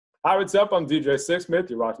Hi, what's up? I'm DJ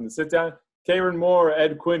Sixsmith. You're watching The Sit Down. Kron Moore,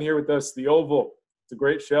 Ed Quinn here with us, The Oval. It's a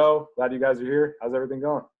great show. Glad you guys are here. How's everything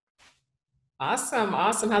going? Awesome.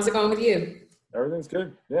 How's it going with you? Everything's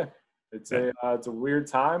good. Yeah. It's a weird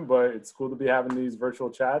time, but it's cool to be having these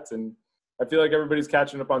virtual chats. And I feel like everybody's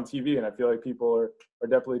catching up on TV, and I feel like people are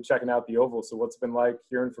definitely checking out The Oval. So what's it been like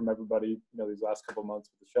hearing from everybody, these last couple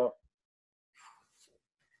months with the show?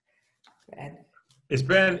 Ed? It's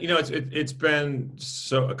been, it's been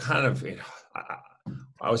so kind of,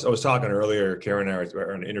 I was talking earlier, Karen and I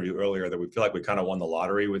were in an interview earlier, that we feel like we kind of won the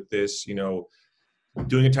lottery with this,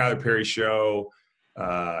 doing a Tyler Perry show,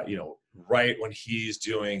 right when he's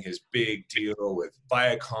doing his big deal with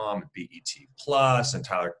Viacom, BET Plus, and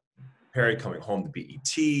Tyler Perry coming home to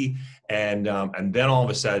BET, and then all of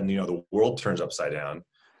a sudden, the world turns upside down,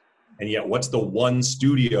 and yet what's the one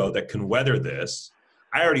studio that can weather this?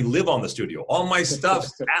 I already live on the studio. All my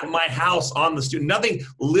stuff's at my house on the studio.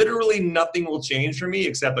 Literally nothing will change for me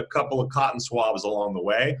except a couple of cotton swabs along the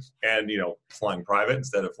way and, flying private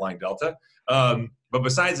instead of flying Delta. But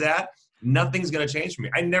besides that, nothing's going to change for me.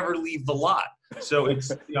 I never leave the lot. So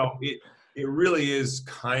it's, it really is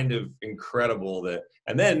kind of incredible that,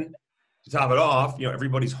 and then to top it off,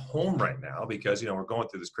 everybody's home right now because, we're going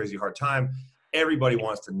through this crazy hard time. Everybody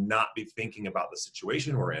wants to not be thinking about the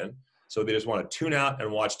situation we're in. So they just want to tune out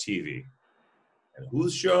and watch TV. And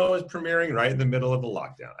whose show is premiering right in the middle of the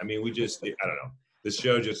lockdown? I mean, I don't know. This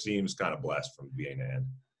show just seems kind of blessed from beginning to end.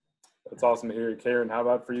 That's awesome to hear. Karen, how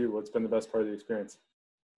about for you? What's been the best part of the experience?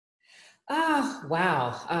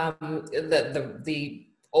 Wow. The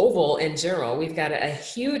Oval in general, we've got a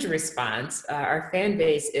huge response. Our fan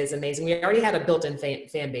base is amazing. We already had a built-in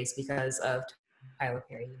fan base because of Tyler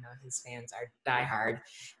Perry. His fans are diehard,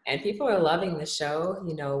 and people are loving the show.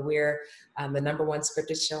 We're the number one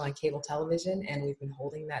scripted show on cable television, and we've been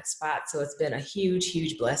holding that spot. So it's been a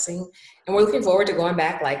huge blessing, and we're looking forward to going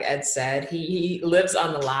back. Like Ed said, he lives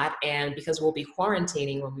on the lot, and because we'll be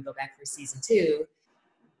quarantining when we go back for season 2,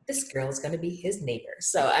 this girl is going to be his neighbor.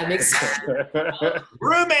 So I'm excited.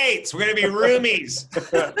 Roommates! We're going to be roomies!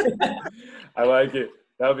 I like it.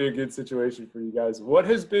 That'll be a good situation for you guys. What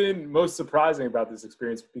has been most surprising about this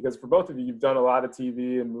experience? Because for both of you, you've done a lot of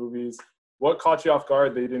TV and movies. What caught you off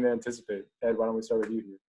guard that you didn't anticipate? Ed, why don't we start with you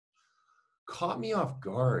here? Caught me off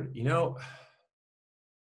guard.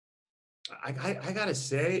 I got to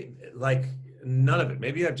say, like, none of it.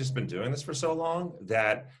 Maybe I've just been doing this for so long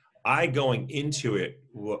that I, going into it,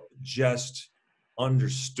 just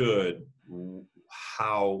understood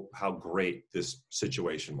how great this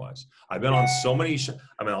situation was. I've been on so many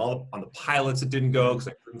all on the pilots that didn't go because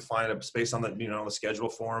I couldn't find a space on the on the schedule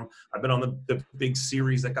for them. I've been on the big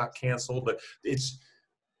series that got canceled, but it's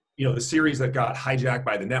the series that got hijacked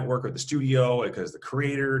by the network or the studio because the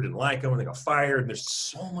creator didn't like them and they got fired. And there's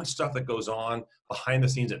so much stuff that goes on behind the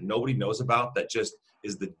scenes that nobody knows about that just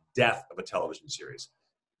is the death of a television series.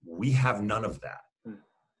 We have none of that.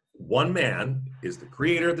 One man is the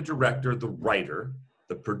creator, the director, the writer,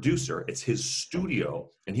 the producer. It's his studio,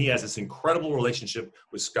 and he has this incredible relationship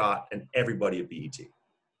with Scott and everybody at BET.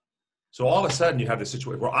 So all of a sudden, you have this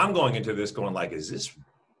situation where I'm going into this going like, is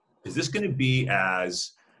this going to be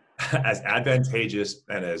as advantageous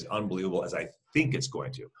and as unbelievable as I think it's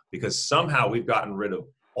going to? Because somehow we've gotten rid of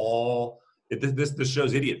this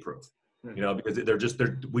show's idiot proof, because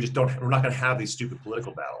we're not going to have these stupid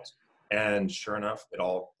political battles. And sure enough, it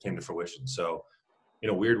all came to fruition. So in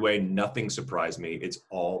a weird way, nothing surprised me. It's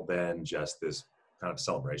all been just this kind of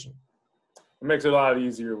celebration. It makes it a lot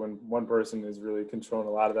easier when one person is really controlling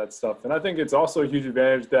a lot of that stuff. And I think it's also a huge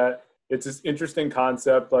advantage that it's this interesting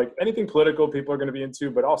concept, like anything political people are going to be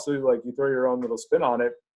into, but also like you throw your own little spin on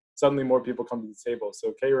it, suddenly more people come to the table.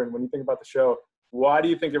 So Karen, when you think about the show, why do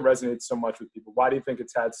you think it resonates so much with people? Why do you think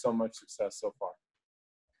it's had so much success so far?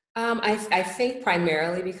 I think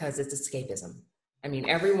primarily because it's escapism. I mean,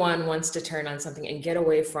 everyone wants to turn on something and get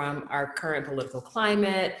away from our current political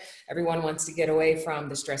climate. Everyone wants to get away from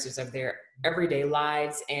the stressors of their everyday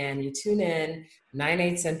lives. And you tune in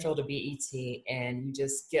 9/8 Central to BET and you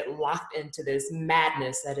just get locked into this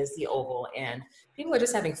madness that is the Oval. And people are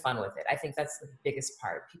just having fun with it. I think that's the biggest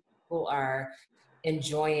part. People are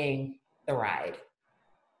enjoying the ride.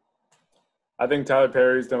 I think Tyler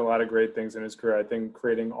Perry's done a lot of great things in his career. I think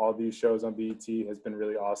creating all these shows on BET has been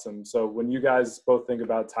really awesome. So when you guys both think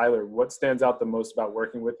about Tyler, what stands out the most about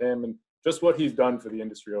working with him and just what he's done for the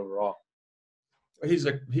industry overall? He's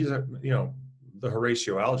a the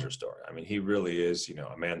Horatio Alger story. I mean, he really is,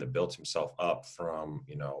 a man that built himself up from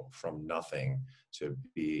nothing to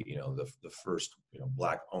be, the first,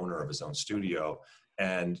 Black owner of his own studio.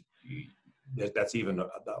 And that's even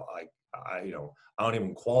like, I don't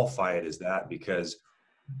even qualify it as that, because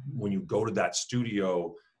when you go to that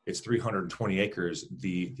studio, it's 320 acres,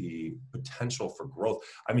 the potential for growth.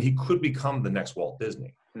 I mean, he could become the next Walt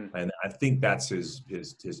Disney. And I think that's his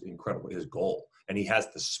incredible, his goal. And he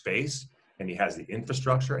has the space, and he has the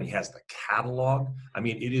infrastructure, and he has the catalog. I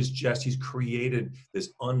mean, it is just, he's created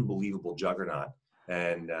this unbelievable juggernaut.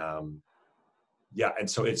 And yeah, and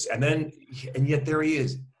so and yet there he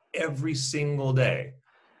is every single day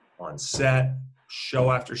on set,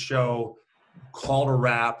 show after show, call to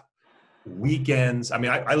wrap, weekends. I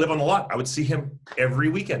mean, I live on the lot. I would see him every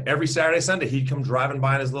weekend, every Saturday, Sunday. He'd come driving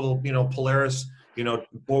by in his little, Polaris,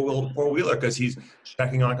 four-wheeler, because he's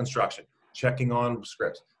checking on construction, checking on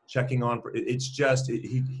scripts, checking on. It's just,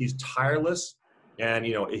 he's tireless, and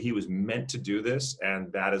he was meant to do this,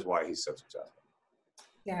 and that is why he's so successful.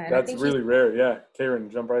 Yeah, that's really rare. Yeah, Karen,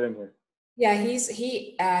 jump right in here. Yeah, he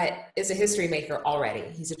is a history maker already.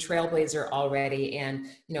 He's a trailblazer already, and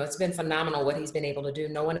it's been phenomenal what he's been able to do.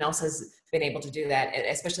 No one else has been able to do that,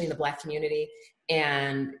 especially in the Black community.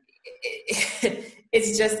 And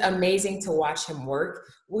it's just amazing to watch him work.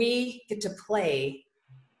 We get to play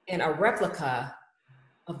in a replica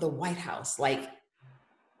of the White House, and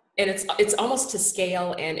it's almost to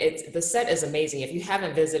scale, and the set is amazing. If you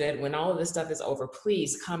haven't visited, when all of this stuff is over,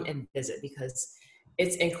 please come and visit, because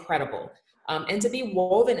it's incredible. And to be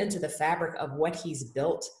woven into the fabric of what he's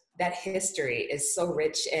built, that history is so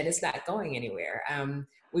rich, and it's not going anywhere.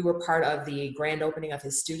 We were part of the grand opening of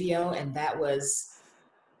his studio, and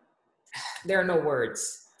there are no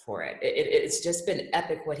words for it. It's just been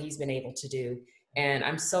epic what he's been able to do. And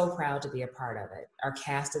I'm so proud to be a part of it. Our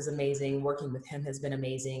cast is amazing. Working with him has been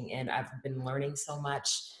amazing, and I've been learning so much.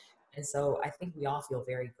 And so I think we all feel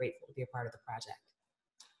very grateful to be a part of the project.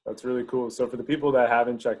 That's really cool. So for the people that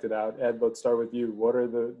haven't checked it out, Ed, let's start with you. What are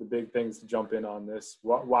the big things to jump in on this?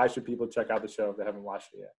 Why should people check out the show if they haven't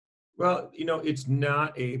watched it yet? Well, it's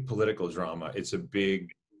not a political drama. It's a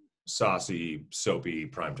big, saucy, soapy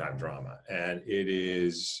primetime drama. And it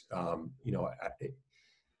is, Tyler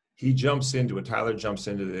jumps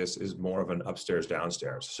into this is more of an upstairs,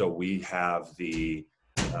 downstairs. So we have we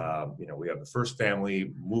have the first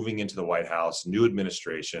family moving into the White House, new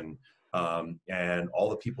administration, and all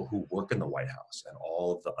the people who work in the White House, and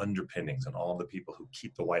all of the underpinnings, and all of the people who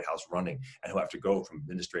keep the White House running, and who have to go from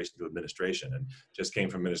administration to administration, and just came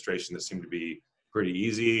from administration that seemed to be pretty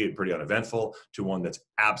easy and pretty uneventful, to one that's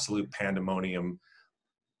absolute pandemonium,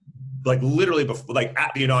 like literally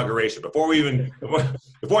at the inauguration, before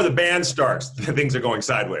the band starts, things are going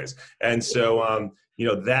sideways. And so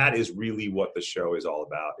that is really what the show is all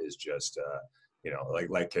about, is just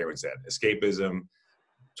like Karen said, escapism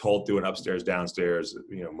told through an upstairs downstairs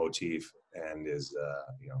motif, and is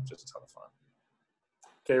just a ton of fun.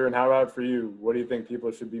 Karen, how about for you? What do you think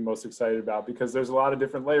people should be most excited about? Because there's a lot of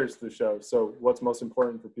different layers to the show. So what's most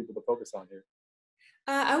important for people to focus on here?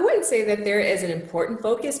 I wouldn't say that there is an important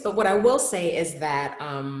focus, but what I will say is that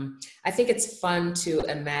I think it's fun to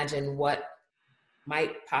imagine what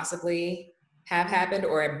might possibly have happened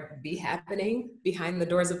or be happening behind the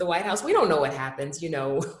doors of the White House. We don't know what happens,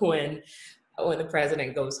 when the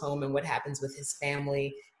president goes home, and what happens with his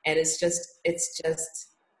family. And it's just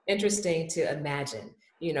interesting to imagine,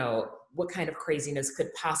 what kind of craziness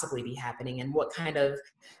could possibly be happening, and what kind of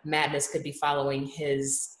madness could be following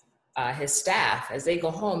his staff as they go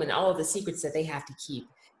home, and all of the secrets that they have to keep.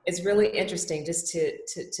 It's really interesting just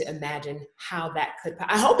to imagine how that could,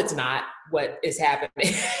 I hope it's not what is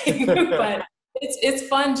happening, but it's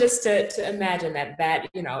fun just to imagine that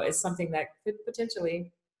is something that could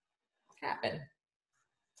potentially happen.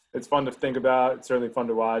 It's fun to think about. It's certainly fun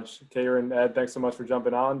to watch. Karen, Ed, thanks so much for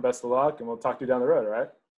jumping on. Best of luck, and we'll talk to you down the road, all right?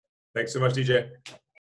 Thanks so much, DJ.